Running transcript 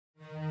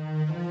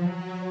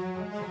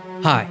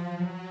Hi,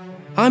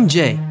 I'm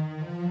Jay.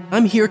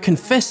 I'm here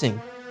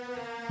confessing,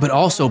 but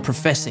also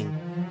professing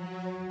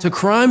to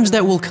crimes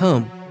that will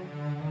come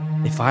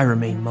if I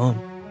remain mum.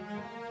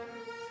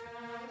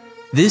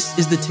 This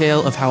is the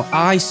tale of how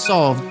I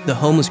solved the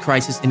homeless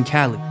crisis in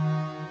Cali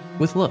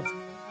with love.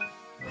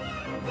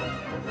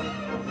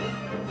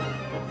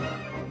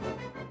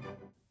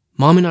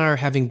 Mom and I are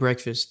having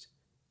breakfast.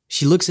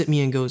 She looks at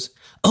me and goes,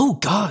 "Oh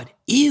God,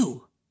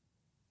 ew."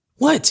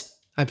 "What?"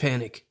 I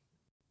panic.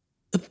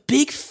 "A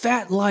big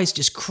fat lice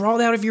just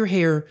crawled out of your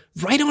hair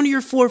right onto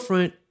your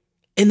forefront,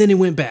 and then it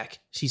went back,"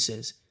 she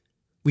says.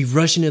 We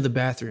rush into the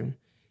bathroom.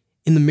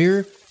 In the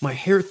mirror, my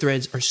hair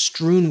threads are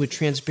strewn with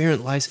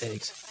transparent lice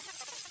eggs.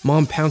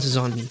 Mom pounces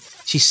on me.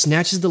 She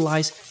snatches the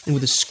lice and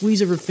with a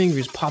squeeze of her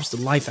fingers pops the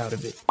life out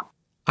of it.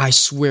 I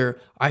swear,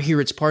 I hear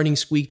its parting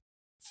squeak,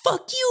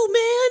 "Fuck you,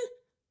 man!"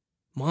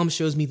 Mom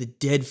shows me the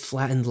dead,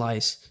 flattened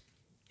lice.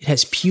 It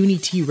has puny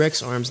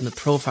T-Rex arms and the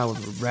profile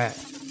of a rat.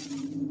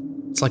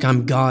 It's like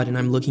I'm God and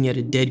I'm looking at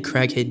a dead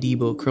crackhead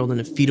Debo curled in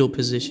a fetal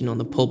position on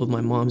the pulp of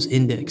my mom's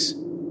index.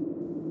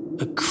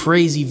 A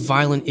crazy,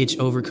 violent itch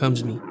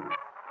overcomes me.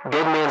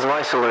 Dead man's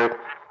lice alert.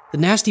 The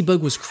nasty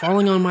bug was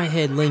crawling on my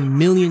head, laying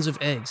millions of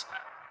eggs.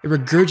 It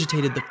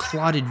regurgitated the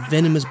clotted,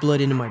 venomous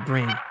blood into my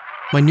brain.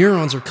 My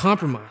neurons are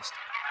compromised.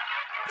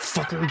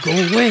 "Fucker, go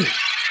away!"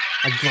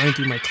 I grind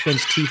through my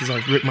clenched teeth as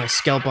I rip my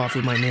scalp off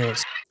with my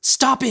nails.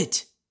 "Stop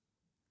it!"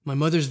 My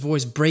mother's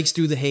voice breaks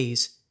through the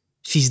haze.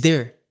 She's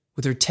there,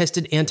 with her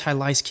tested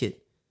anti-lice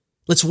kit.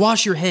 "Let's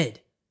wash your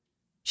head."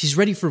 She's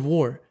ready for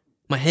war.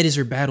 My head is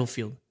her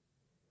battlefield.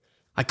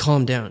 I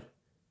calm down.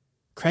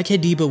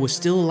 Crackhead Debo was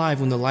still alive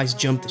when the lice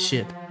jumped the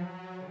ship.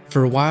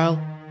 For a while,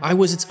 I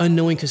was its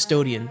unknowing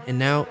custodian, and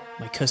now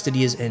my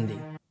custody is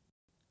ending.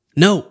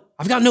 "No,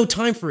 I've got no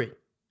time for it.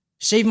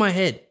 Shave my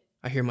head,"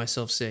 I hear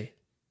myself say.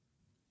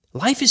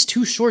 "Life is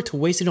too short to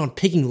waste it on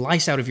picking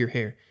lice out of your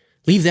hair.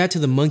 Leave that to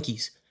the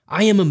monkeys.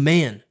 I am a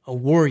man, a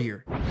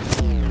warrior."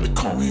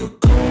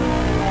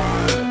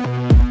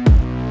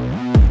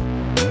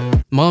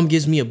 Mom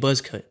gives me a buzz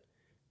cut.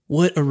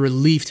 What a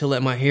relief to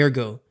let my hair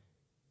go.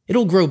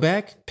 It'll grow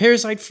back,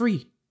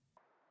 parasite-free.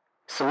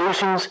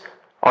 Solutions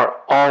are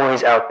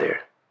always out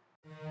there.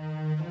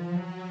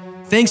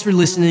 Thanks for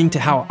listening to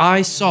how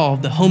I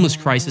solved the homeless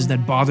crisis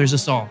that bothers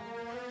us all.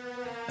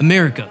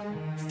 America,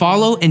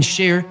 follow and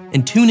share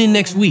and tune in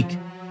next week.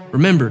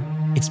 Remember,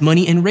 it's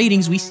money and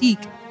ratings we seek.